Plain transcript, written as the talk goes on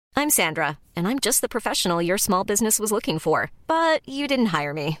I'm Sandra, and I'm just the professional your small business was looking for. But you didn't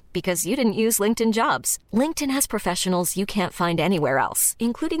hire me because you didn't use LinkedIn Jobs. LinkedIn has professionals you can't find anywhere else,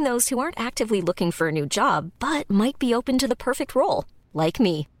 including those who aren't actively looking for a new job, but might be open to the perfect role, like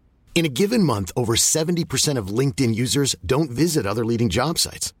me. In a given month, over 70% of LinkedIn users don't visit other leading job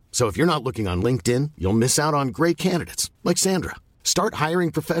sites. So if you're not looking on LinkedIn, you'll miss out on great candidates like Sandra. Start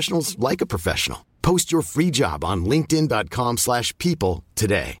hiring professionals like a professional. Post your free job on linkedin.com/people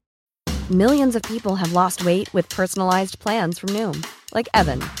today. Millions of people have lost weight with personalized plans from Noom. Like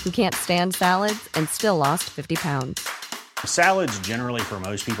Evan, who can't stand salads and still lost 50 pounds. Salads generally for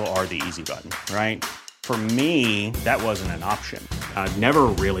most people are the easy button, right? For me, that wasn't an option. I never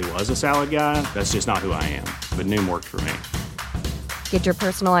really was a salad guy. That's just not who I am. But Noom worked for me. Get your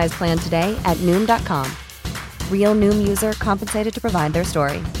personalized plan today at Noom.com. Real Noom user compensated to provide their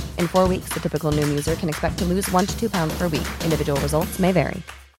story. In 4 weeks, the typical Noom user can expect to lose 1 to 2 pounds per week. Individual results may vary.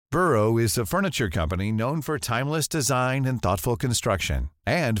 Burrow is a furniture company known for timeless design and thoughtful construction,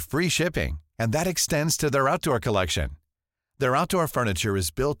 and free shipping, and that extends to their outdoor collection. Their outdoor furniture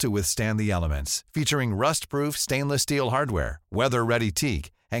is built to withstand the elements, featuring rust-proof stainless steel hardware, weather-ready teak,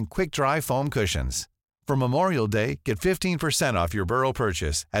 and quick-dry foam cushions. For Memorial Day, get 15% off your Burrow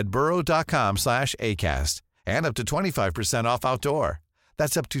purchase at burrow.com/ACAST, and up to 25% off outdoor.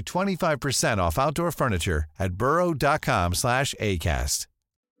 That's up to 25% off outdoor furniture at burrow.com/ACAST.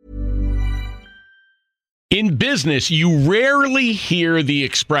 In business, you rarely hear the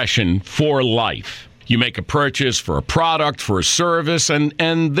expression "for life." You make a purchase for a product, for a service, and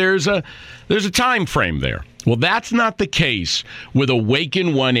there's a time frame there. Well, that's not the case with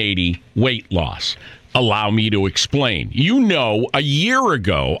Awaken 180 weight loss. Allow me to explain. You know, a year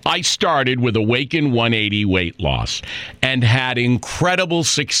ago, I started with Awaken 180 weight loss and had incredible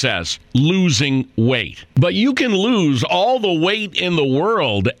success losing weight. But you can lose all the weight in the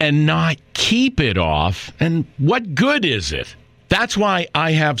world and not keep it off. And what good is it? That's why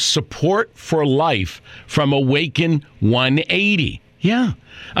I have support for life from Awaken 180. Yeah.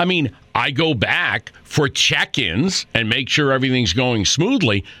 I mean, I go back for check-ins and make sure everything's going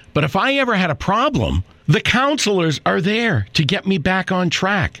smoothly. But if I ever had a problem, the counselors are there to get me back on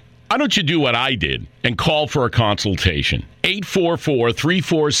track. Why don't you do what I did and call for a consultation?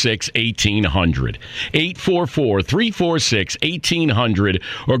 844-346-1800. 844-346-1800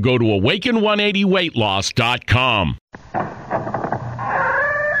 or go to awaken180weightloss.com.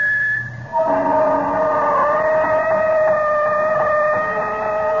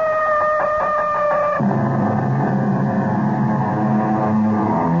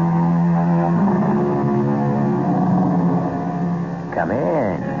 Come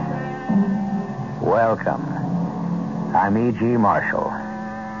in. Welcome. I'm E.G. Marshall.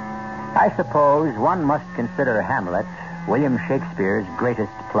 I suppose one must consider Hamlet William Shakespeare's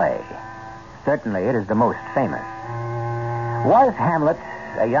greatest play. Certainly it is the most famous. Was Hamlet,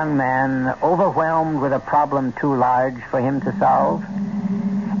 a young man, overwhelmed with a problem too large for him to solve?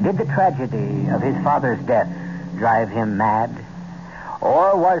 Did the tragedy of his father's death drive him mad?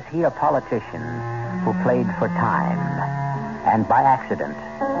 Or was he a politician who played for time and by accident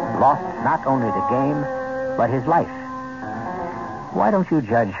lost not only the game, but his life? Why don't you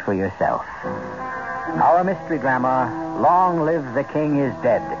judge for yourself? Our mystery drama, Long Live the King is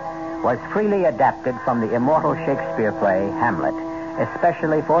Dead, was freely adapted from the immortal Shakespeare play, Hamlet,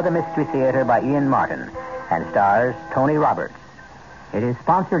 especially for the Mystery Theater by Ian Martin, and stars Tony Roberts. It is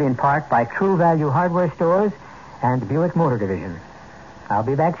sponsored in part by True Value Hardware Stores and Buick Motor Division. I'll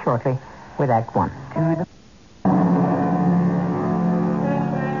be back shortly with Act One.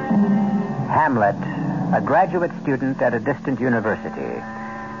 Hamlet, a graduate student at a distant university,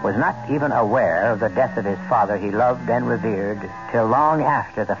 was not even aware of the death of his father he loved and revered till long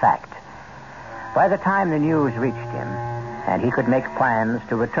after the fact. By the time the news reached him, and he could make plans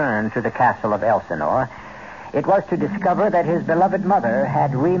to return to the castle of Elsinore, it was to discover that his beloved mother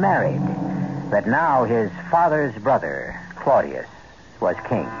had remarried, that now his father's brother, Claudius, was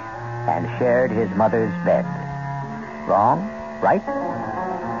king and shared his mother's bed. Wrong? Right?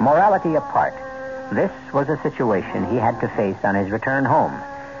 Morality apart, this was a situation he had to face on his return home,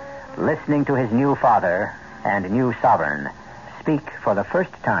 listening to his new father and new sovereign speak for the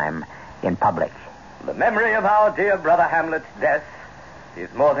first time in public. The memory of our dear brother Hamlet's death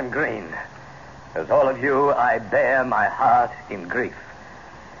is more than green. As all of you, I bear my heart in grief.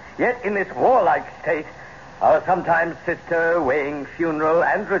 Yet in this warlike state, our sometime sister, weighing funeral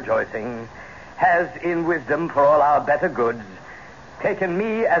and rejoicing, has, in wisdom for all our better goods, taken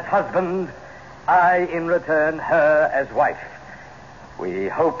me as husband, I, in return, her as wife. We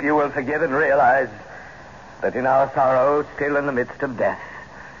hope you will forgive and realize that in our sorrow, still in the midst of death,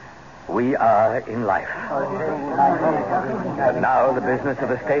 we are in life. And now the business of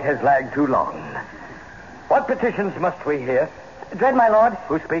the state has lagged too long. What petitions must we hear? Dread, my lord.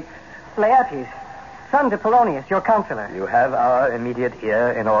 Who speaks? Laertes, son to Polonius, your counselor. You have our immediate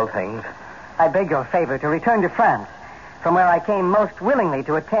ear in all things. I beg your favor to return to France, from where I came most willingly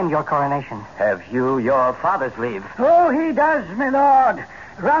to attend your coronation. Have you your father's leave? Oh, he does, my lord.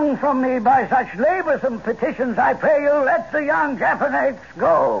 Wrung from me by such laborsome petitions, I pray you let the young Japanese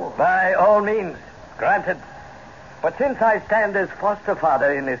go. By all means, granted. But since I stand as foster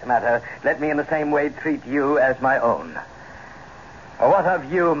father in this matter, let me in the same way treat you as my own. What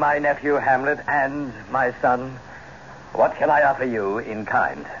of you, my nephew Hamlet, and my son? What can I offer you in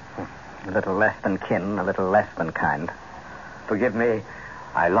kind? A little less than kin, a little less than kind. Forgive me,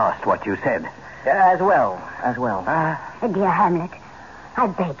 I lost what you said. As well. Dear Hamlet, I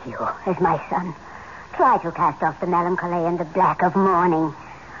beg you, as my son, try to cast off the melancholy and the black of mourning.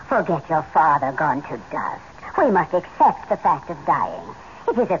 Forget your father gone to dust. We must accept the fact of dying.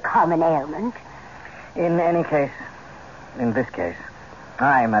 It is a common ailment. In any case, in this case,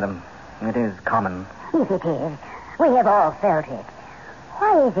 aye, madam, it is common. If it is, we have all felt it.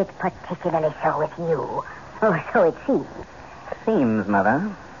 Why is it particularly so with you? Or so it seems. Seems,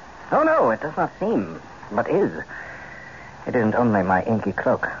 mother? Oh, no, it does not seem, but is. It isn't only my inky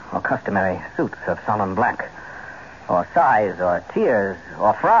cloak, or customary suits of solemn black, or sighs, or tears,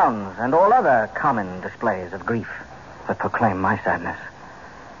 or frowns, and all other common displays of grief that proclaim my sadness.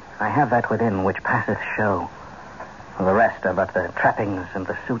 I have that within which passeth show. The rest are but the trappings and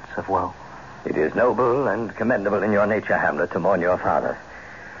the suits of woe. It is noble and commendable in your nature, Hamlet, to mourn your father.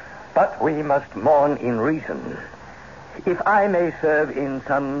 But we must mourn in reason. If I may serve in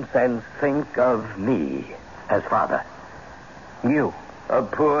some sense, think of me as father. You, a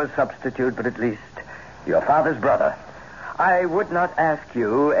poor substitute, but at least your father's brother. I would not ask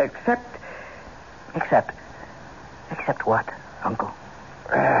you except... Except what, uncle?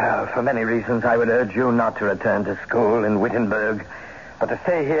 For many reasons, I would urge you not to return to school in Wittenberg, but to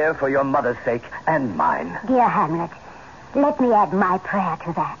stay here for your mother's sake and mine. Dear Hamlet, let me add my prayer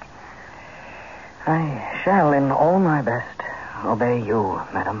to that. I shall, in all my best, obey you,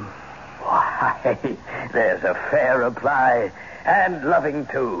 madam. Why, there's a fair reply, and loving,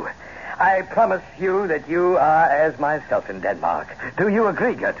 too. I promise you that you are as myself in Denmark. Do you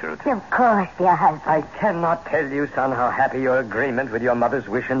agree, Gertrude? Of course, dear husband. I cannot tell you, son, how happy your agreement with your mother's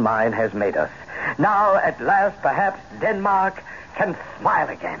wish and mine has made us. Now, at last, perhaps Denmark can smile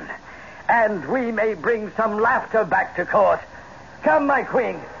again, and we may bring some laughter back to court. Come, my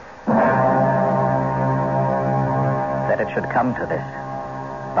queen. That it should come to this.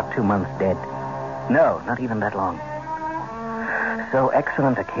 But 2 months dead. No, not even that long. So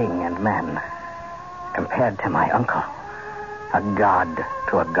excellent a king and man, compared to my uncle, a god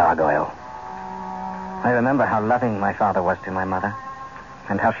to a gargoyle. I remember how loving my father was to my mother,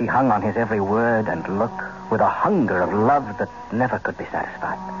 and how she hung on his every word and look with a hunger of love that never could be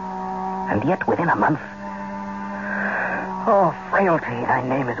satisfied. And yet within a month... Oh, frailty, thy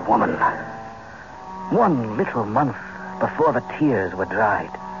name is woman. 1 little month before the tears were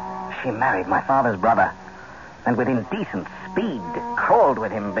dried, she married my father's brother, and with indecent speed crawled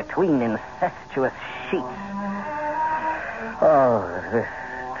with him between incestuous sheets. Oh, this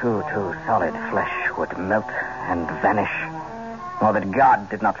too solid flesh would melt and vanish, or that God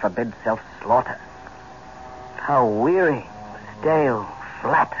did not forbid self-slaughter. How weary, stale,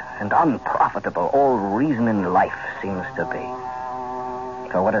 flat, and unprofitable all reason in life seems to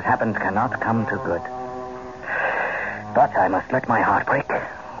be. So what has happened cannot come to good. But I must let my heart break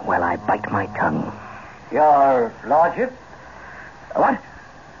while I bite my tongue. Your lordship? What?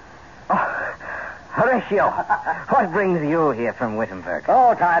 Oh, Horatio, what brings you here from Wittenberg?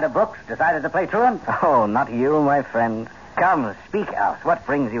 Oh, tired of books. Decided to play truant? Oh, not you, my friend. Come, speak out. What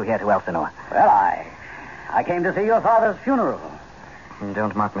brings you here to Elsinore? Well, I came to see your father's funeral.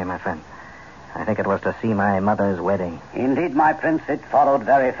 Don't mock me, my friend. I think it was to see my mother's wedding. Indeed, my prince, it followed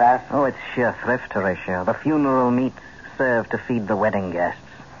very fast. Oh, it's sheer thrift, Horatio. The funeral meats serve to feed the wedding guests.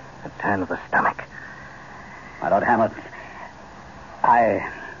 It turns the stomach. My Lord Hamlet,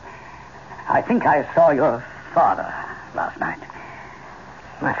 I think I saw your father last night.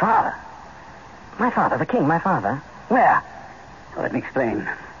 My father? My father, the king, my father? Where? Well, let me explain.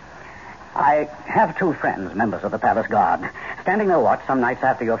 I have 2 friends, members of the palace guard, standing their watch some nights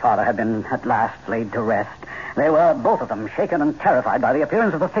after your father had been at last laid to rest. They were, both of them, shaken and terrified by the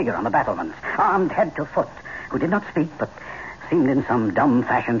appearance of the figure on the battlements, armed head to foot, who did not speak, but seemed in some dumb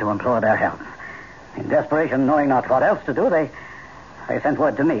fashion to implore their help. In desperation, knowing not what else to do, they sent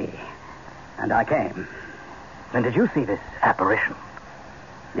word to me, and I came. And did you see this apparition?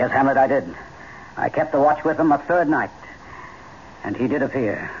 Yes, Hamlet, I did. I kept the watch with him a third night. And he did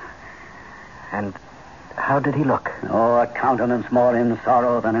appear. And how did he look? Oh, a countenance more in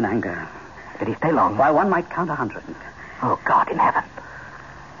sorrow than in anger. Did he stay long? Why, one might count 100. Oh, God in heaven.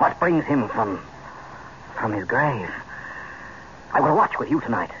 What brings him from his grave? I will watch with you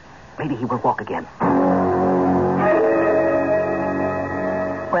tonight. Maybe he will walk again.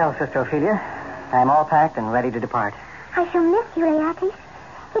 Well, Sister Ophelia, I am all packed and ready to depart. I shall miss you, Laertes.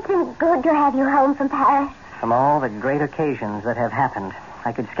 It's been good to have you home from Paris. From all the great occasions that have happened,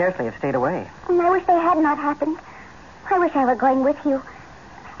 I could scarcely have stayed away. And I wish they had not happened. I wish I were going with you.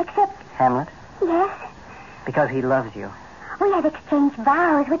 Except... Hamlet? Yes? Because he loves you. We have exchanged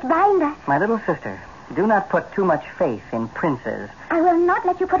vows which bind us. My little sister, do not put too much faith in princes. I will not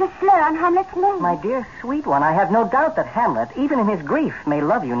let you put a slur on Hamlet's name. My dear sweet one, I have no doubt that Hamlet, even in his grief, may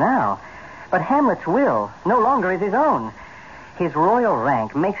love you now. But Hamlet's will no longer is his own. His royal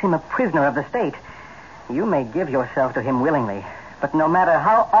rank makes him a prisoner of the state. You may give yourself to him willingly, but no matter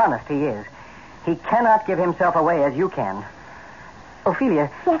how honest he is, he cannot give himself away as you can. Ophelia.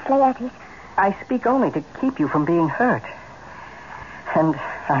 Yes, Laertes. I speak only to keep you from being hurt. And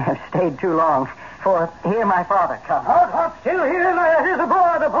I have stayed too long, for here my father comes. Hold still here, Laertes.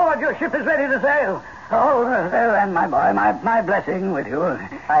 Aboard. Your ship is ready to sail. Oh, there, and my boy, my blessing with you.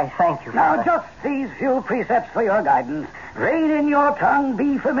 I thank you, Now, Father. just these few precepts for your guidance. Rein in your tongue,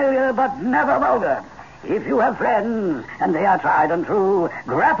 be familiar, but never vulgar. If you have friends, and they are tried and true,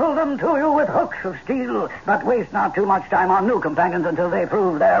 grapple them to you with hooks of steel, but waste not too much time on new companions until they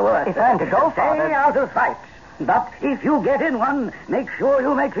prove their worth. If I'm to go, Father... Stay out of fights. But if you get in one, make sure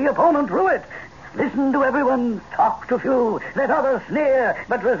you make the opponent rue it. Listen to everyone, talk to few, let others sneer,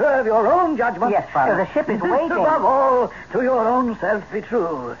 but reserve your own judgment. Yes, Father, the ship is waiting. Above all, to your own self be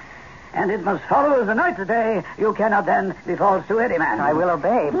true. And it must follow as the night's day. You cannot then be false to any man. I will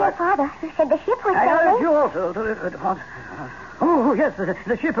obey, Dear but... Father, you said the ship was I urge sailing. you also to... Oh, yes,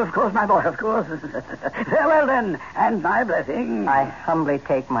 the ship, of course, my boy, of course. Farewell, then, and my blessing. I humbly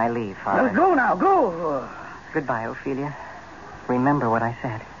take my leave, Father. Well, go now, go. Goodbye, Ophelia. Remember what I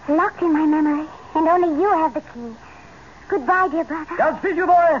said. Locked in my memory, and only you have the key. Goodbye, dear brother. Godspeed, you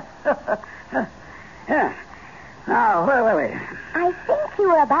boy. Yeah. Now, where were we? I think you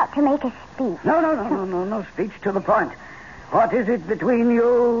were about to make a speech. No speech, to the point. What is it between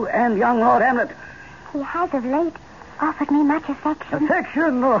you and young Lord Hamlet? He has of late offered me much affection.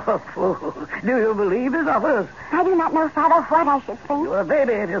 Affection? Oh, fool. Do you believe his offers? I do not know, Father, what I should think. You're a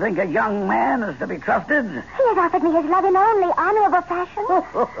baby if you think a young man is to be trusted. He has offered me his love in only honorable fashion.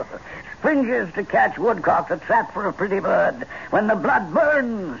 Springes to catch woodcock, a trap for a pretty bird. When the blood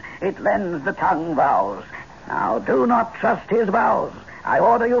burns, it lends the tongue vows. Now, do not trust his vows. I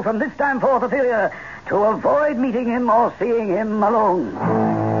order you from this time forth, Ophelia, to avoid meeting him or seeing him alone.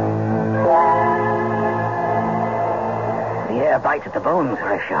 The air bites at the bones,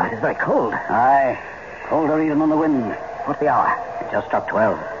 Horatio. It is very cold. Aye, colder even than the wind. What's the hour? It just struck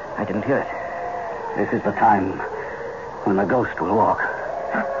 12. I didn't hear it. This is the time when the ghost will walk.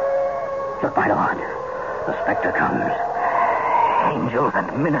 Look, my lord, the specter comes. Angels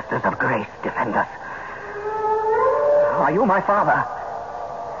and ministers of grace defend us. Are you my father?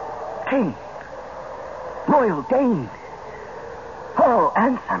 King. Royal Dane. Oh,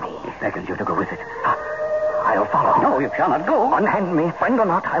 answer me. He beckons you to go with it. I'll follow. No, you cannot go. Unhand me, friend or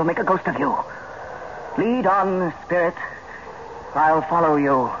not, I'll make a ghost of you. Lead on, spirit. I'll follow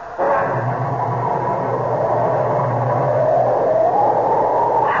you.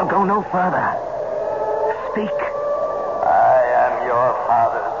 I'll go no further. Speak. I am your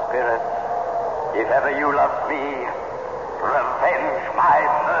father's spirit. If ever you loved me, revenge my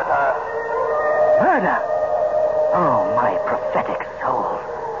murder. Murder? Oh, my prophetic soul.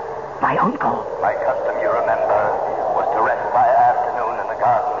 My uncle. My custom, you remember, was to rest by afternoon in the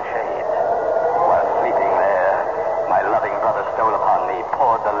garden shade. While sleeping there, my loving brother stole upon me,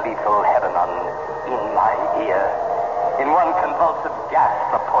 poured the lethal heavenon in my ear. In one convulsive gasp,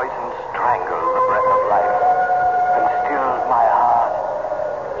 the poison strangled the breath of life and stilled my heart.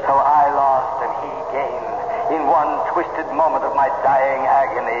 So I lost and he gained in one twisted moment of my dying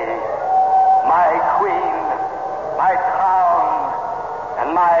agony. My queen, my crown, and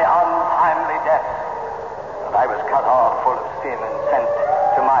my untimely death. And I was cut off full of sin and sent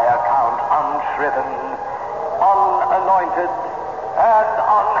to my account unshriven, unanointed, and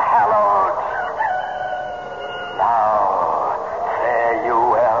unhallowed. Now, fare you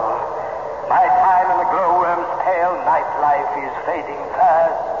well. My time in the glowworm's pale nightlife is fading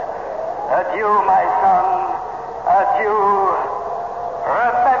fast. Adieu, my son. Adieu.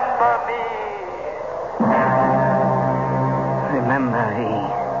 Remember me. Remember thee.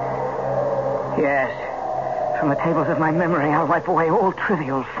 Yes. From the tables of my memory, I'll wipe away all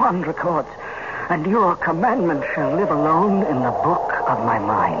trivial, fond records. And your commandment shall live alone in the book of my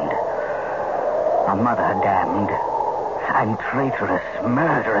mind. A mother damned and traitorous,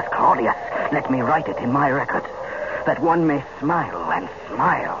 murderous Claudius. Let me write it in my records, that one may smile and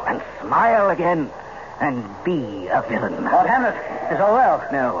smile and smile again and be a villain. Lord Hamlet, is all well?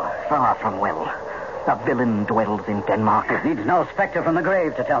 No, far from well. A villain dwells in Denmark. It needs no spectre from the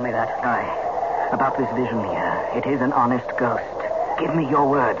grave to tell me that. Aye. About this vision here, it is an honest ghost. Give me your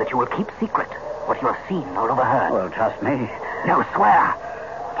word that you will keep secret what you have seen or overheard. Well, trust me. No, swear.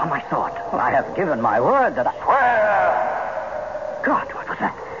 Upon my sword. Well, I have given my word that I... Swear! God, what was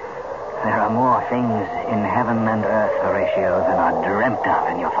that? There are more things in heaven and earth, Horatio, than are dreamt of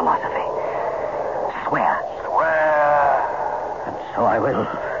in your philosophy. Swear. Swear. And so I will.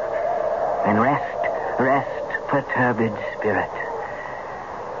 Then rest, perturbed spirit.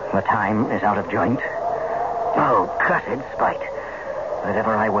 The time is out of joint. Oh, cussed spite, that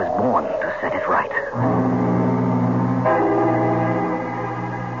ever I was born to set it right.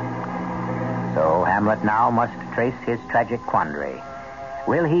 So Hamlet now must trace his tragic quandary.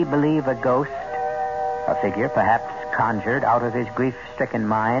 Will he believe a ghost, a figure perhaps conjured out of his grief-stricken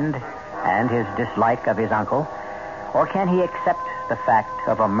mind and his dislike of his uncle? Or can he accept the fact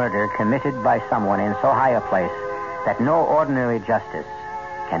of a murder committed by someone in so high a place that no ordinary justice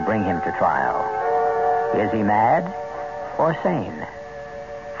can bring him to trial? Is he mad or sane?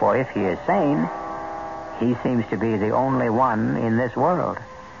 For if he is sane, he seems to be the only one in this world.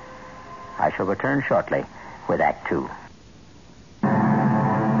 I shall return shortly with Act 2.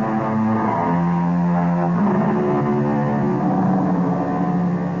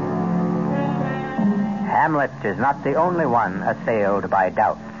 Hamlet is not the only one assailed by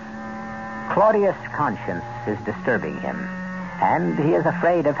doubts. Claudius' conscience is disturbing him, and he is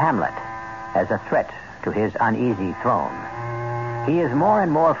afraid of Hamlet as a threat to his uneasy throne. He is more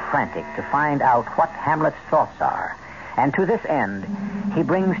and more frantic to find out what Hamlet's thoughts are, and to this end, he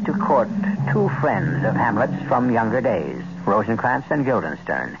brings to court two friends of Hamlet's from younger days, Rosencrantz and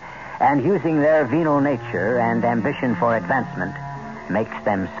Guildenstern, and using their venal nature and ambition for advancement, makes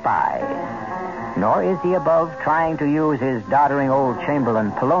them spies. Nor is he above trying to use his doddering old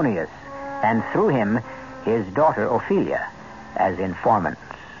chamberlain Polonius, and through him, his daughter Ophelia, as informants.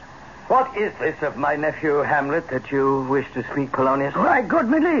 What is this of my nephew Hamlet that you wish to speak, Polonius? My good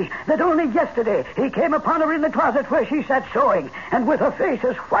liege, that only yesterday he came upon her in the closet where she sat sewing, and with her face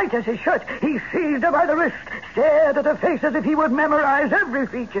as white as his shirt, he seized her by the wrist, stared at her face as if he would memorize every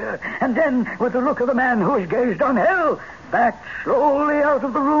feature, and then, with the look of a man who has gazed on hell, backed slowly out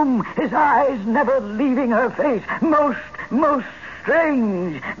of the room, his eyes never leaving her face. Most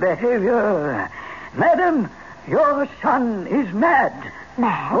strange behavior. Madam, your son is mad.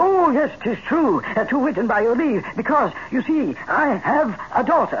 Mad? Oh, yes, 'tis true. To wit and by your leave, because, you see, I have a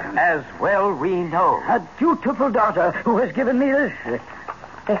daughter. As well we know. A dutiful daughter who has given me this.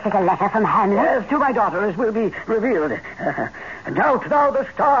 This is a letter from Hamlet? Yes, to my daughter, as will be revealed. Doubt thou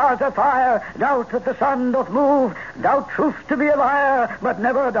the stars afire, doubt that the sun doth move, doubt truth to be a liar, but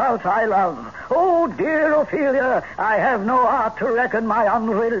never doubt I love. Oh, dear Ophelia, I have no heart to reckon my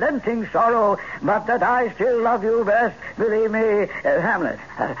unrelenting sorrow, but that I still love you best, believe me, Hamlet.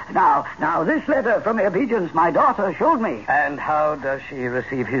 Now, this letter from Obedience my daughter showed me. And how does she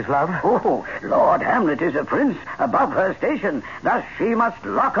receive his love? Oh, Lord Hamlet is a prince above her station. Thus she must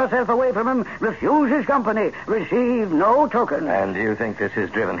lock herself away from him, refuse his company, receive no token. And you think this has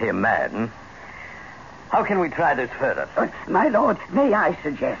driven him mad, hmm? How can we try this further? My lord, may I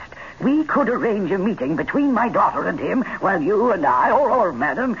suggest we could arrange a meeting between my daughter and him, while you and I, or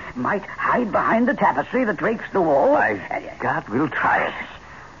madam, might hide behind the tapestry that drapes the wall. By God, we'll try it.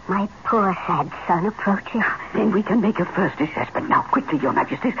 My poor sad son approaches. Then we can make a first assessment. Now, quickly, your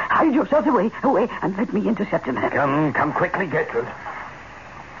majesties, hide yourselves away, and let me intercept him. Come quickly, Gertrude.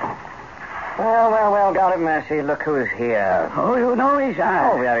 Well, God of mercy, look who's here. Oh, you know he's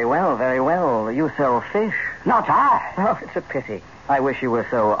I. Oh, very well. You sell fish? Not I. Oh, it's a pity. I wish you were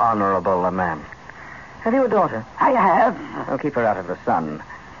so honorable a man. Have you a daughter? I have. I'll keep her out of the sun.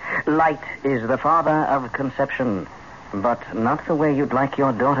 Light is the father of conception, but not the way you'd like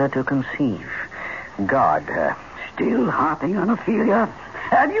your daughter to conceive. Guard her. Still harping on Ophelia.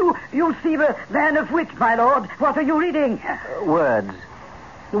 And you see the man of wit, my lord. What are you reading? Words.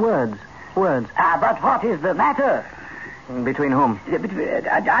 But what is the matter? Between whom?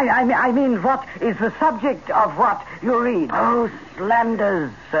 I mean, what is the subject of what you read? Oh,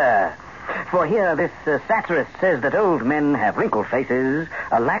 slanders, sir. For here, this satirist says that old men have wrinkled faces,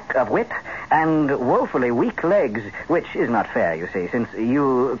 a lack of wit, and woefully weak legs, which is not fair, you see, since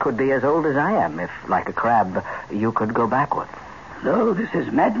you could be as old as I am if, like a crab, you could go backwards. Though this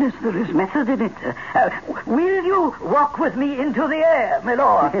is madness, there is method in it. Will you walk with me into the air, my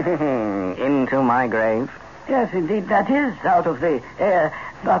lord? Into my grave? Yes, indeed, that is out of the air.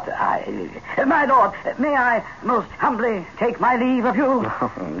 But my lord, may I most humbly take my leave of you?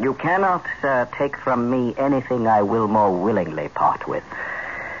 You cannot take from me anything I will more willingly part with.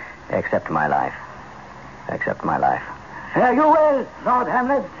 Except my life. Except my life. Fare you well, Lord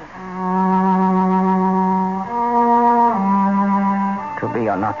Hamlet. To be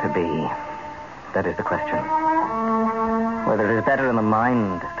or not to be, that is the question. Whether it is better in the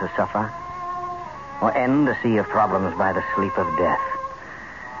mind to suffer, or end a sea of problems by the sleep of death.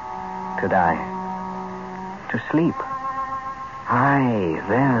 To die. To sleep. Aye,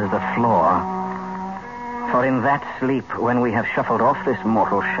 there's the flaw. For in that sleep, when we have shuffled off this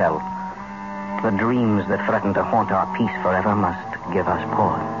mortal shell, the dreams that threaten to haunt our peace forever must give us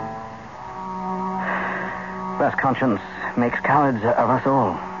pause. Thus conscience makes cowards of us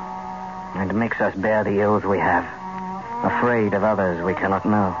all, and makes us bear the ills we have, afraid of others we cannot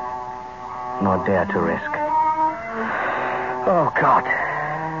know, nor dare to risk. Oh, God.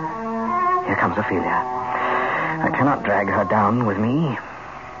 Here comes Ophelia. I cannot drag her down with me.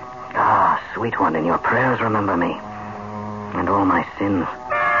 Ah, sweet one, in your prayers remember me, and all my sins.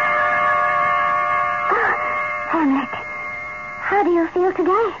 Hamlet, how do you feel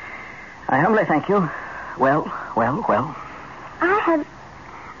today? I humbly thank you. Well. I have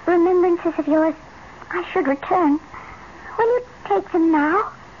remembrances of yours I should return. Will you take them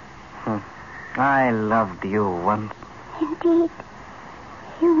now? I loved you once. Indeed.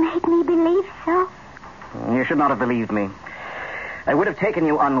 You made me believe so. You should not have believed me. I would have taken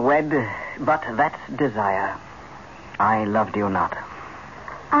you unwed, but that's desire. I loved you not.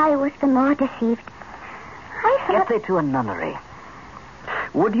 I was the more deceived. I thought... Get thee to a nunnery.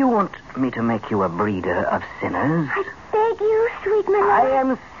 Would you want me to make you a breeder of sinners? I beg you, sweet my lord. I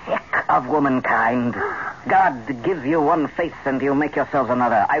am sick of womankind. God gives you one face and you make yourselves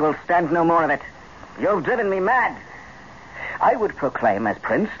another. I will stand no more of it. You've driven me mad. I would proclaim as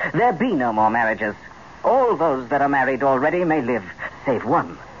prince, there be no more marriages. All those that are married already may live, save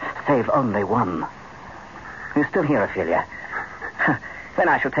one. Save only one. You still here, Ophelia? Then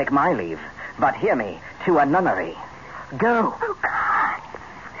I shall take my leave. But hear me, to a nunnery. Go. Oh, God.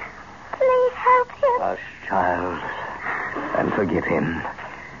 Please help him. Hush, child, and forgive him.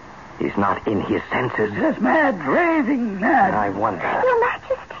 He's not in his senses. He's mad, raving mad. I wonder. Your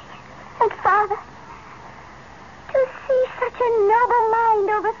Majesty and Father, to see such a noble mind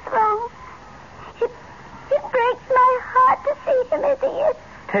overthrown, it breaks my heart to see him as he is.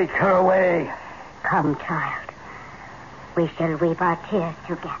 Take her away. Come, child. We shall weep our tears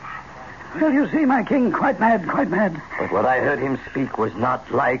together. Well, you see, my king, quite mad. But what I heard him speak was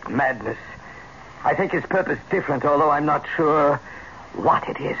not like madness. I think his purpose different, although I'm not sure what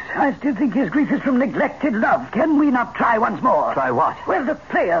it is. I still think his grief is from neglected love. Can we not try once more? Try what? Well, the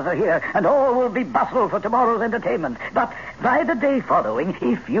players are here, and all will be bustle for tomorrow's entertainment. But by the day following,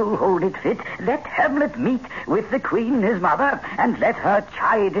 if you hold it fit, let Hamlet meet with the queen, his mother, and let her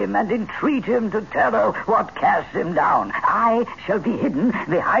chide him and entreat him to tell her what casts him down. I shall be hidden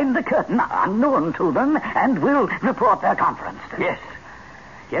behind the curtain, unknown to them, and will report their conference.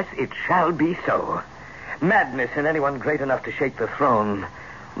 Yes, it shall be so. Madness in anyone great enough to shake the throne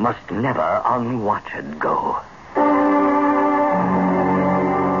must never unwatched go.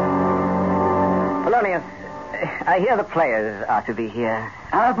 Polonius, I hear the players are to be here.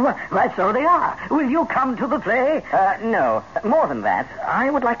 Right, so they are. Will you come to the play? No. More than that, I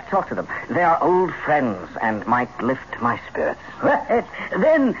would like to talk to them. They are old friends and might lift my spirits. Right.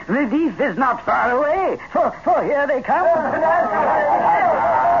 Then relief is not far away, for here they come.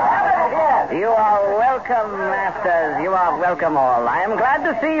 You are welcome, masters. You are welcome all. I am glad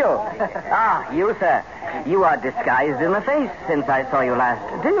to see you. You, sir. You are disguised in the face since I saw you last.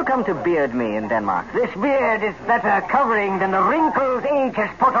 Did you come to beard me in Denmark? This beard is better covering than the wrinkles age has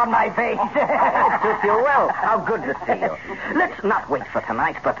put on my face. It suits you well. How good to see you. Let's not wait for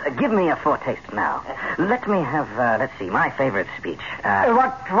tonight, but give me a foretaste now. Let me have, my favorite speech.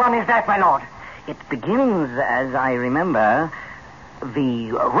 What one is that, my lord? It begins, as I remember,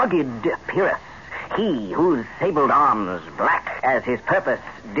 the rugged Pyrrhus, he whose sabled arms, black as his purpose,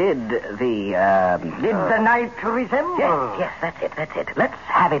 did the night resemble? Yes, that's it. Let's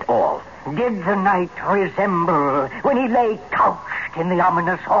have it all. Did the night resemble when he lay couched in the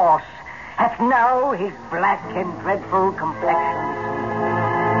ominous horse, hath now his black and dreadful complexion.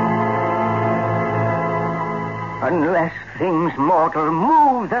 unless things mortal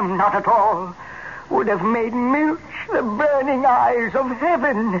move them not at all, would have made milch the burning eyes of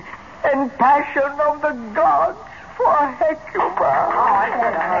heaven and passion of the gods for Hecuba.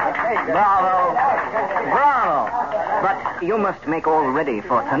 Bravo. But you must make all ready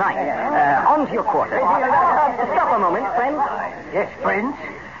for tonight. On to your quarters. Stop a moment, friend. Yes, Prince?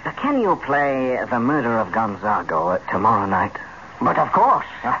 Can you play The Murder of Gonzago tomorrow night? But of course.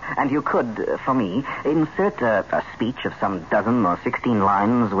 And you could, for me, insert a speech of some 12 or 16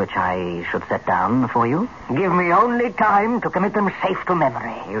 lines which I should set down for you. Give me only time to commit them safe to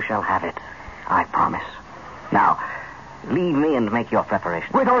memory. You shall have it. I promise. Now, leave me and make your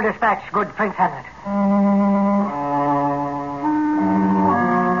preparations. With all dispatch, good Prince Hamlet.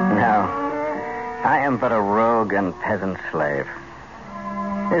 No. I am but a rogue and peasant slave.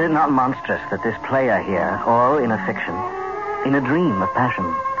 Is it not monstrous that this player here, all in a fiction, in a dream of passion,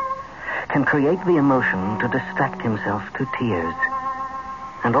 can create the emotion to distract himself to tears?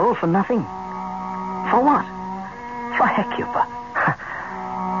 And all for nothing. For what? For Hecuba.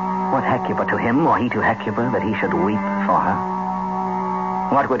 What Hecuba to him, or he to Hecuba, that he should weep for her?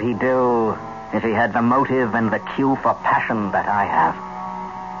 What would he do if he had the motive and the cue for passion that I have?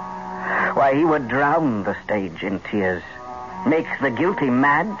 Why, he would drown the stage in tears, make the guilty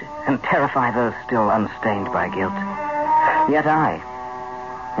mad, and terrify those still unstained by guilt. Yet I,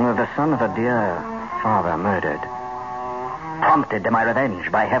 the son of a dear father murdered, prompted to my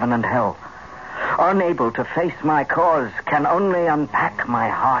revenge by heaven and hell, unable to face my cause, can only unpack my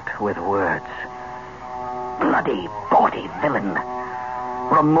heart with words. Bloody, bawdy villain,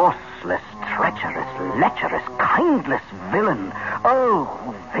 remorseless, treacherous, lecherous, kindless villain.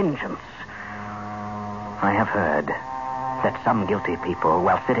 Oh, vengeance. I have heard that some guilty people,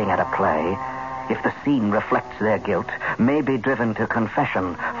 while sitting at a play, if the scene reflects their guilt, may be driven to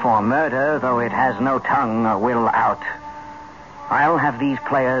confession, for murder, though it has no tongue, will out. I'll have these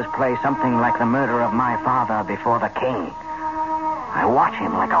players play something like the murder of my father before the king. I watch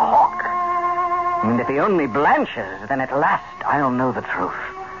him like a hawk. And if he only blanches, then at last I'll know the truth.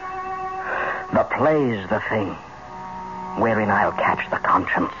 The play's the thing wherein I'll catch the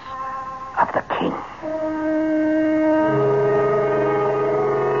conscience of the king.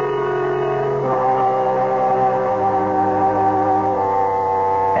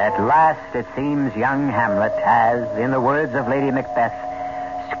 At last, it seems, young Hamlet has, in the words of Lady Macbeth,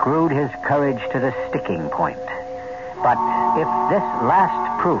 screwed his courage to the sticking point. But if this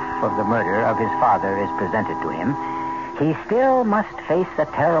last proof of the murder of his father is presented to him, he still must face a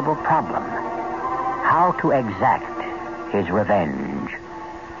terrible problem: how to exact his revenge.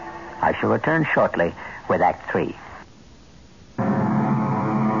 I shall return shortly with Act 3.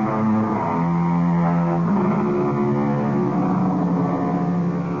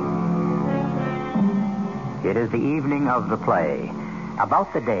 It is the evening of the play.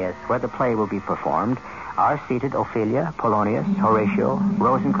 About the dais where the play will be performed are seated Ophelia, Polonius, Horatio,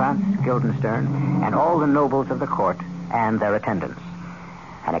 Rosencrantz, Guildenstern, and all the nobles of the court and their attendants.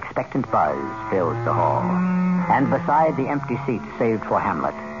 An expectant buzz fills the hall. And beside the empty seat saved for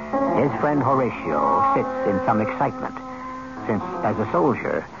Hamlet, his friend Horatio sits in some excitement, since, as a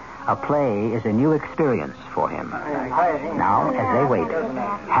soldier, a play is a new experience for him. Now, as they wait,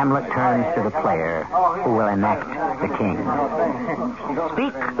 Hamlet turns to the player who will enact the king.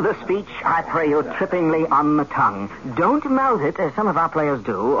 Speak the speech, I pray you, trippingly on the tongue. Don't mouth it, as some of our players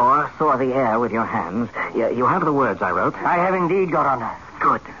do, or saw the air with your hands. You have the words I wrote. I have indeed, Your Honor.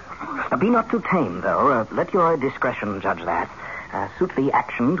 Good. Be not too tame, though. Let your discretion judge that. Suit the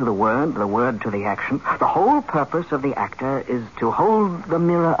action to the word to the action. The whole purpose of the actor is to hold the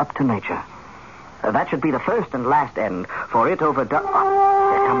mirror up to nature. That should be the first and last end, for it overdone.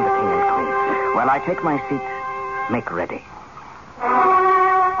 There come the king and queen. While I take my seat, make ready.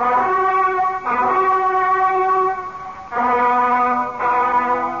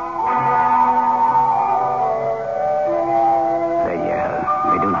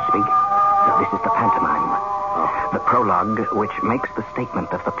 They do not speak. This is the pantomime. The prologue, which makes the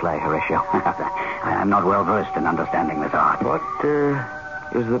statement of the play, Horatio. I am not well versed in understanding this art. What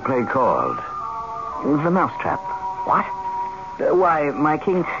is the play called? The Mousetrap. What? Why, my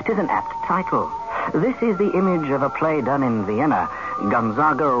king, 'tis an apt title. This is the image of a play done in Vienna.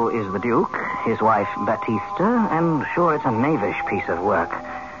 Gonzago is the duke, his wife Batista, and sure it's a knavish piece of work.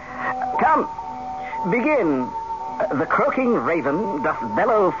 Come, begin. The croaking raven doth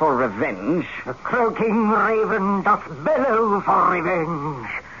bellow for revenge. The croaking raven doth bellow for revenge.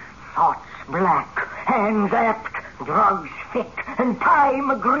 Thoughts black, hands apt, drugs fit, and time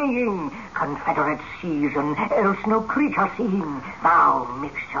agreeing, Confederate season, else no creature seen, thou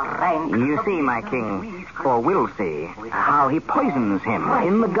mix your rank. You see, my king, or will see, how he poisons him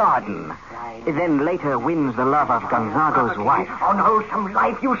in the garden, then later wins the love of Gonzago's wife. Unwholesome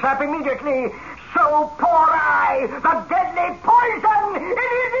life usurp immediately, so pour I the deadly poison in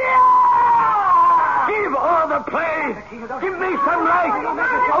his ear! Give all the play! Give me some light!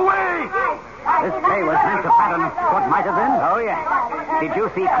 Away! This play was meant to fathom what might have been. Oh, yes. Did you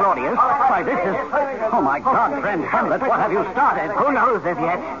see Claudius? Why, this is... Oh, my God, friend Hamlet, what have you started? Who knows as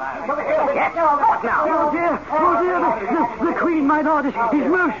yet? Yes, what now? Oh, dear, the Queen, my lord, is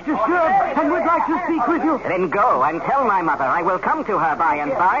most disturbed and would like to speak with you. Then go and tell my mother I will come to her by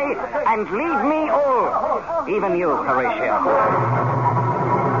and by, and leave me all, even you, Horatio.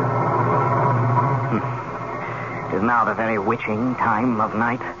 It is now the very witching time of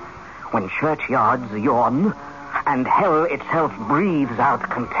night, when churchyards yawn, and hell itself breathes out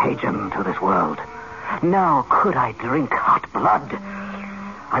contagion to this world. Now could I drink hot blood,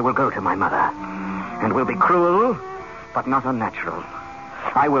 I will go to my mother, and will be cruel, but not unnatural.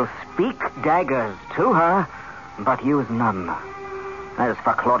 I will speak daggers to her, but use none. As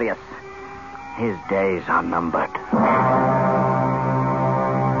for Claudius, his days are numbered.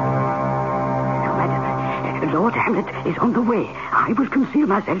 Lord Hamlet is on the way. I will conceal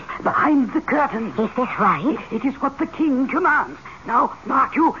myself behind the curtain. Is this right? It is what the king commands. Now,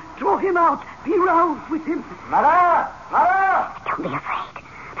 mark you, draw him out. Be round with him. Mother! Mother! Don't be afraid.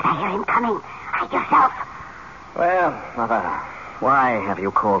 But I hear him coming. Hide yourself. Well, mother, why have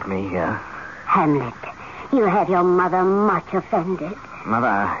you called me here? Hamlet, you have your mother much offended.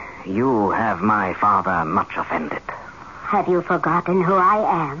 Mother, you have my father much offended. Have you forgotten who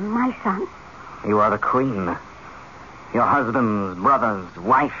I am, my son? You are the queen, your husband's brother's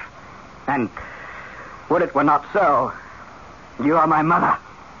wife, and, would it were not so, you are my mother.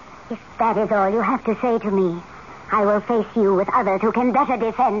 If that is all you have to say to me, I will face you with others who can better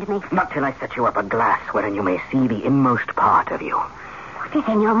defend me. Not till I set you up a glass wherein you may see the inmost part of you. What is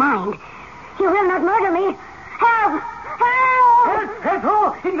in your mind? You will not murder me. Help! Help! Help!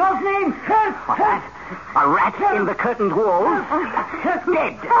 Oh, in God's name, help! What's that? A rat in the curtained walls? Dead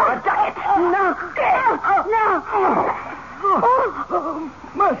or a ducat? No. Dead. No. Oh,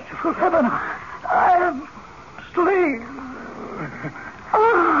 merciful heaven. I am slain.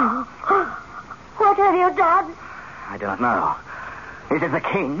 Oh. What have you done? I don't know. Is it the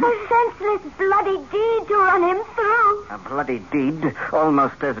king? A senseless, bloody deed to run him through. A bloody deed,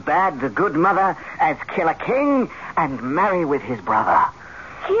 almost as bad, the good mother, as kill a king and marry with his brother.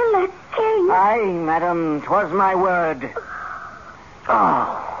 Kill a king? Aye, madam, 'twas my word.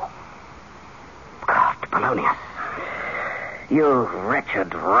 Oh. God, Polonius. You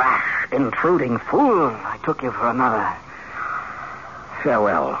wretched, rash, intruding fool. I took you for another.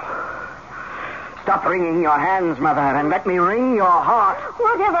 Farewell. Stop wringing your hands, mother, and let me wring your heart.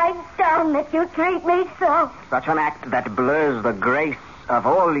 What have I done that you treat me so? Such an act that blurs the grace of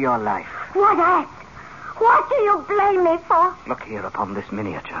all your life. What act? What do you blame me for? Look here upon this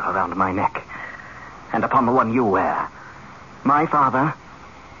miniature around my neck, and upon the one you wear. My father,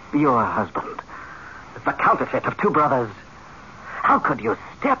 your husband, the counterfeit of two brothers. How could you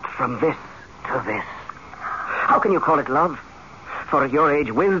step from this to this? How can you call it love? For at your age,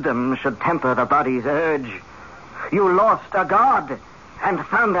 wisdom should temper the body's urge. You lost a god and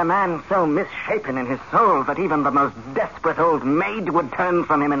found a man so misshapen in his soul that even the most desperate old maid would turn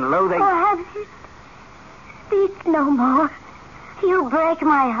from him in loathing. Oh, Hamlet, speak no more. You break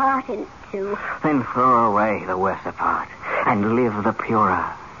my heart in two. Then throw away the worser part and live the purer.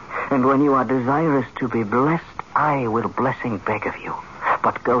 And when you are desirous to be blessed, I will blessing beg of you.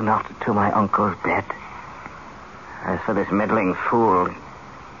 But go not to my uncle's bed. As for this meddling fool,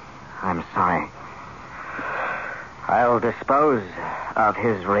 I'm sorry. I'll dispose of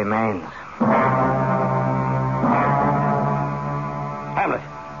his remains. Hamlet,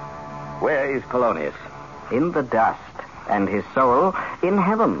 where is Polonius? In the dust, and his soul in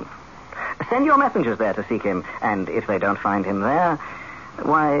heaven. Send your messengers there to seek him, and if they don't find him there,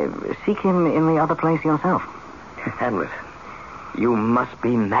 why, seek him in the other place yourself. Hamlet, you must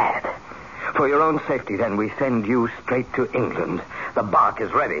be mad. For your own safety, then, we send you straight to England. The bark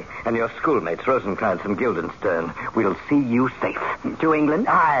is ready, and your schoolmates, Rosencrantz and Guildenstern, will see you safe. To England?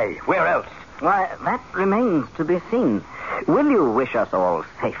 Aye, where else? Why, that remains to be seen. Will you wish us all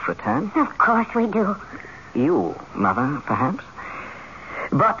safe return? Of course we do. You, mother, perhaps?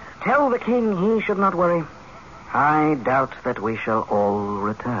 But tell the king he should not worry. I doubt that we shall all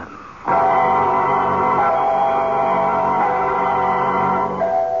return.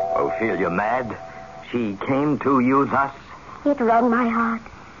 Ophelia mad? she came to you thus? It wrung my heart.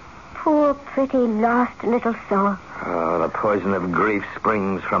 Poor, pretty, lost little soul. Oh, the poison of grief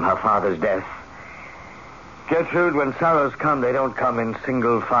springs from her father's death. Gertrude, when sorrows come, they don't come in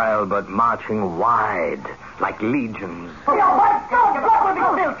single file, but marching wide, like legions. Oh, my God, the blood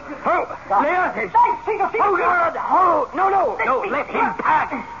will be spilled. Oh, Laertes! Oh, God! Oh, no, let him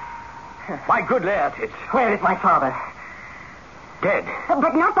pass. My good Laertes. Where is my father? Dead.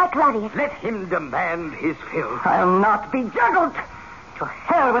 But not by Claudius. Let him demand his fill. I'll not be juggled. To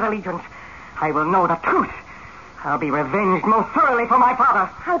hell with allegiance. I will know the truth. I'll be revenged most thoroughly for my father.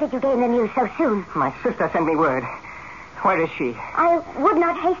 How did you gain the news so soon? My sister sent me word. Where is she? I would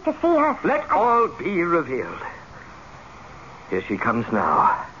not haste to see her. Let all be revealed. Here she comes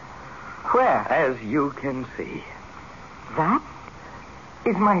now. Where? As you can see. That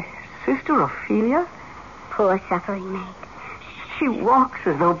is my sister Ophelia? Poor suffering maid. She walks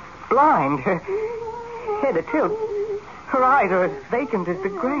as though blind, her head a tilt. Her eyes are as vacant as the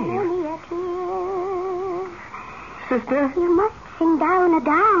grave. Sister? You must sing down a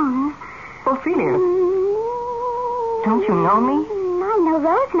down. Ophelia? Don't you know me? I know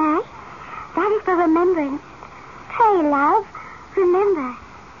rosemary. That is for remembrance. Pray, love, remember.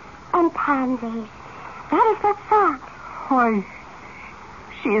 And pansies. That is for thought. Why,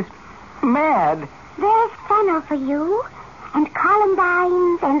 she is mad. There's fennel for you, and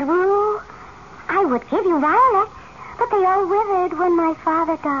columbines and rue. I would give you violets, but they all withered when my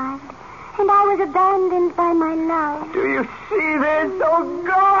father died, and I was abandoned by my love. Do you see this, oh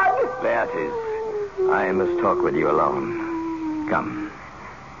God? Laertes, I must talk with you alone. Come,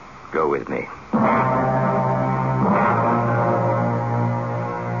 go with me.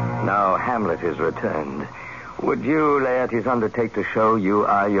 Now Hamlet is returned. Would you, Laertes, undertake to show you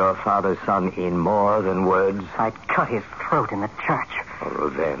are your father's son in more than words? I'd cut his throat in the church.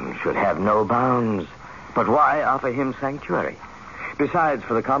 Revenge should have no bounds. But why offer him sanctuary? Besides,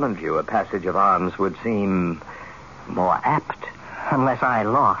 for the common view, a passage of arms would seem more apt. Unless I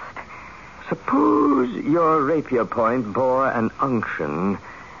lost. Suppose your rapier point bore an unction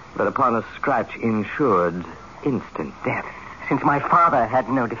that upon a scratch ensured instant death. Since my father had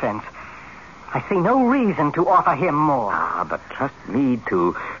no defense, I see no reason to offer him more. But trust me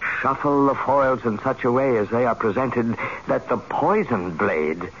to shuffle the foils in such a way as they are presented that the poisoned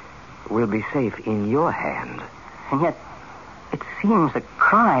blade will be safe in your hand. And yet, it seems a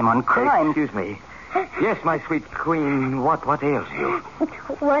crime on crime. Excuse me. Yes, my sweet queen, what ails you?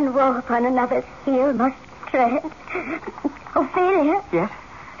 One woe upon another's heel must tread. Ophelia. Yes?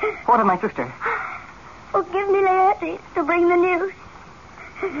 What of my sister? Oh, give me Laertes to bring the news.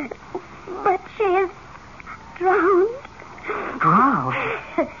 But she is drowned. Drowned?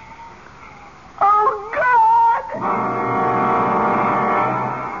 Oh, God!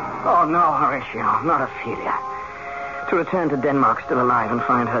 Oh, no, Horatio, not Ophelia. To return to Denmark still alive and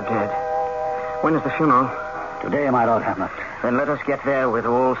find her dead. When is the funeral? Today, my Lord Hamlet. Then let us get there with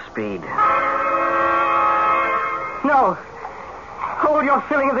all speed. No! Hold your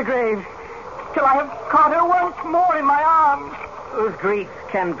filling of the grave till I have caught her once more in my arms. Whose grief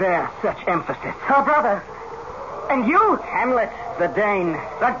can bear such emphasis? Her brother. And you, Hamlet, the Dane.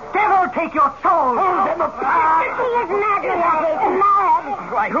 The devil take your soul! He is mad, Laertes,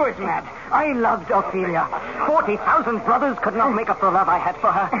 mad. Why, who is mad? I loved Ophelia. 40,000 brothers could not make up the love I had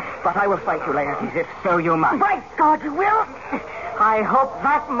for her. But I will fight you, Laertes, if so you must. By God, you will. I hope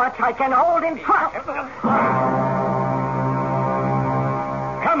that much I can hold in trust.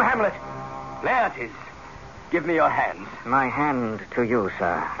 Come, Hamlet. Laertes, give me your hands. My hand to you,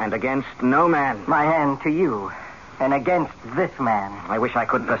 sir, and against no man. My hand to you, and against this man. I wish I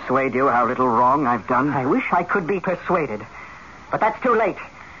could persuade you how little wrong I've done. I wish I could be persuaded, but that's too late.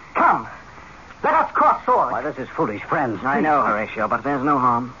 Come, let us cross swords. Why, this is foolish, friends. I know, Horatio, but there's no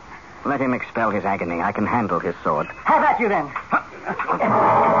harm. Let him expel his agony. I can handle his sword. Have at you, then.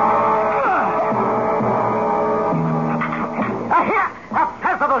 Here! A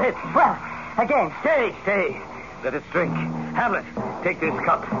palpable hit. Well, again. Stay. Let us drink. Hamlet, take this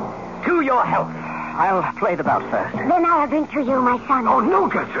cup. To your health. I'll play the bout first. Then I'll drink to you, my son. Oh, no,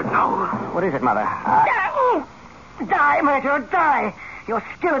 Gertrude, no. What is it, Mother? Die, murderer, die. Your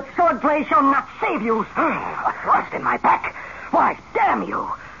skilled swordplay shall not save you. A thrust in my back. Why, damn you.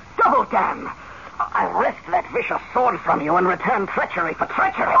 Double damn. I'll wrest that vicious sword from you and return treachery for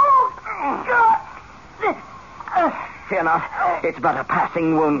treachery. Fear not. It's but a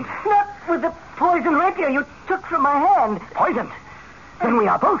passing wound. Not with the poison rapier you took from my hand. Poisoned? Then we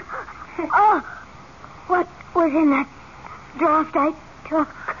are both. Oh, what was in that draught I took?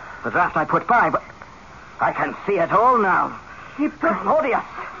 The draught I put by, but I can see it all now. Iperidius.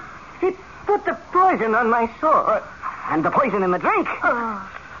 Put the poison on my sword. And the poison in the drink.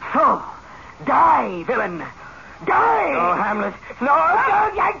 So, die, villain. Die! Oh, Hamlet. No.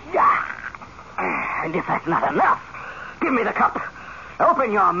 And if that's not enough, give me the cup.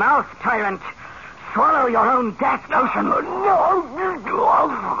 Open your mouth, tyrant. Swallow your own death potion. No.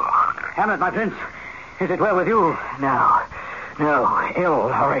 Hamlet, my prince, is it well with you? No, ill,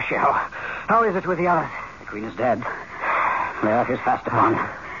 Horatio. How is it with the others? The queen is dead. Lear is fast upon.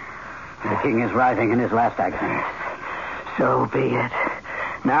 The king is writhing in his last agony. So be it.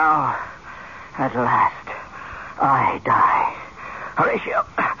 Now, at last, I die. Horatio,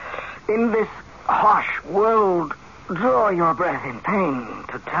 in this harsh world, draw your breath in pain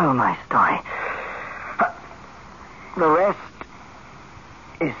to tell my story. The rest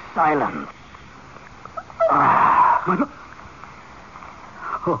is silence.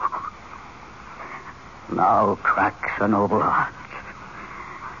 Now cracks a noble heart.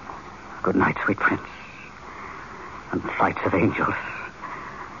 Good night, sweet prince. And flights of angels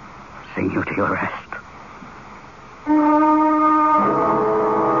sing you to your rest.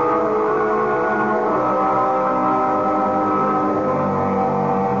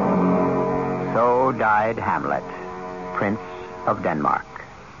 So died Hamlet, Prince of Denmark.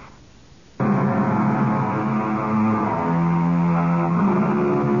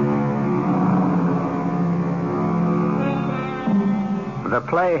 The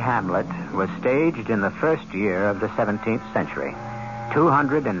play Hamlet was staged in the first year of the 17th century,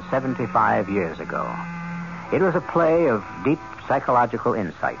 275 years ago. It was a play of deep psychological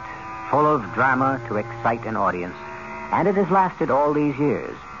insight, full of drama to excite an audience, and it has lasted all these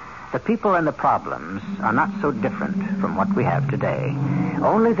years. The people and the problems are not so different from what we have today.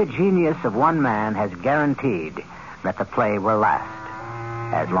 Only the genius of one man has guaranteed that the play will last,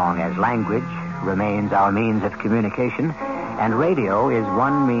 as long as language remains our means of communication, and radio is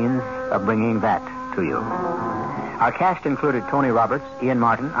one means of bringing that to you. Our cast included Tony Roberts, Ian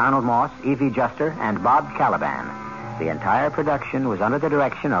Martin, Arnold Moss, Evie Juster, and Bob Caliban. The entire production was under the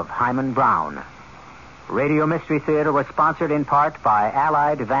direction of Hyman Brown. Radio Mystery Theater was sponsored in part by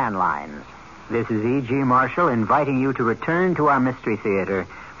Allied Van Lines. This is E.G. Marshall inviting you to return to our Mystery Theater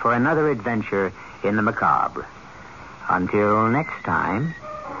for another adventure in the macabre. Until next time,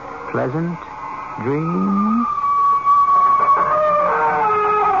 pleasant dreams.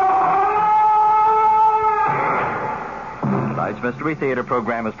 Tonight's Mystery Theater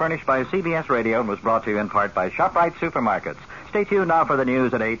program is furnished by CBS Radio and was brought to you in part by ShopRite Supermarkets. Stay tuned now for the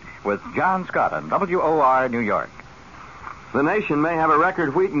news at 8 with John Scott on WOR New York. The nation may have a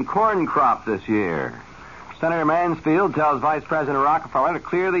record wheat and corn crop this year. Senator Mansfield tells Vice President Rockefeller to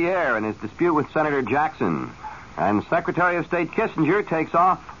clear the air in his dispute with Senator Jackson. And Secretary of State Kissinger takes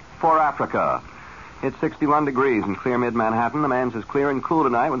off for Africa. It's 61 degrees in clear mid-Manhattan. The man says clear and cool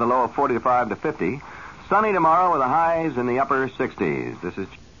tonight with a low of 45 to 50. Sunny tomorrow with the highs in the upper 60s. This is...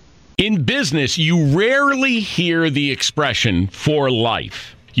 In business, you rarely hear the expression for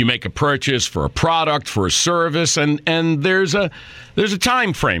life. You make a purchase for a product, for a service, and there's a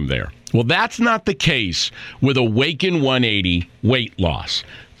time frame there. Well, that's not the case with Awaken 180 weight loss.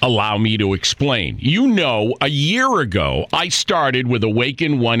 Allow me to explain. You know, a year ago, I started with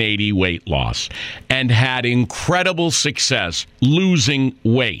Awaken 180 weight loss and had incredible success losing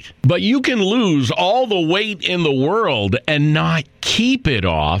weight. But you can lose all the weight in the world and not keep it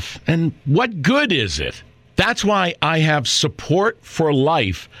off. And what good is it? That's why I have support for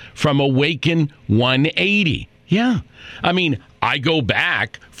life from Awaken 180. Yeah. I mean, I go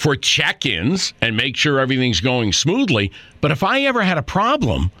back for check-ins and make sure everything's going smoothly. But if I ever had a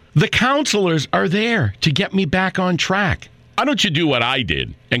problem, the counselors are there to get me back on track. Why don't you do what I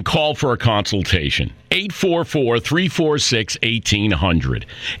did and call for a consultation? 844-346-1800.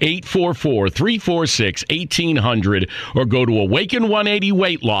 844-346-1800 or go to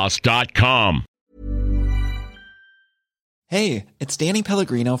awaken180weightloss.com. Hey, it's Danny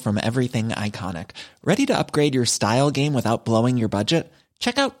Pellegrino from Everything Iconic. Ready to upgrade your style game without blowing your budget?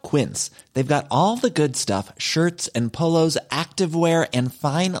 Check out Quince. They've got all the good stuff, shirts and polos, activewear, and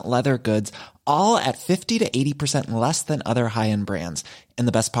fine leather goods, all at 50 to 80% less than other high-end brands. And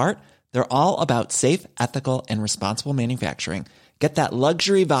the best part? They're all about safe, ethical, and responsible manufacturing. Get that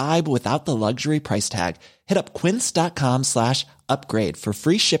luxury vibe without the luxury price tag. Hit up quince.com/upgrade for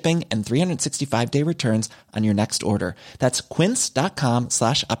free shipping and 365-day returns on your next order. That's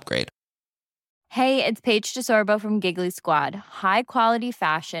quince.com/upgrade. Hey, it's Paige DeSorbo from Giggly Squad. High quality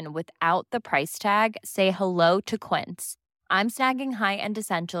fashion without the price tag. Say hello to Quince. I'm snagging high-end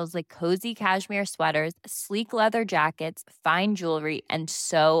essentials like cozy cashmere sweaters, sleek leather jackets, fine jewelry, and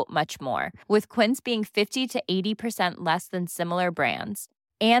so much more. With Quince being 50 to 80% less than similar brands.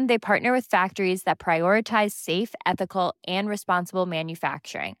 And they partner with factories that prioritize safe, ethical, and responsible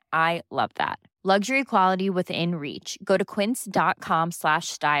manufacturing. I love that. Luxury quality within reach. Go to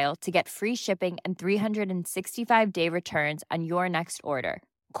quince.com/style to get free shipping and 365-day returns on your next order.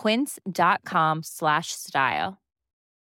 Quince.com/style.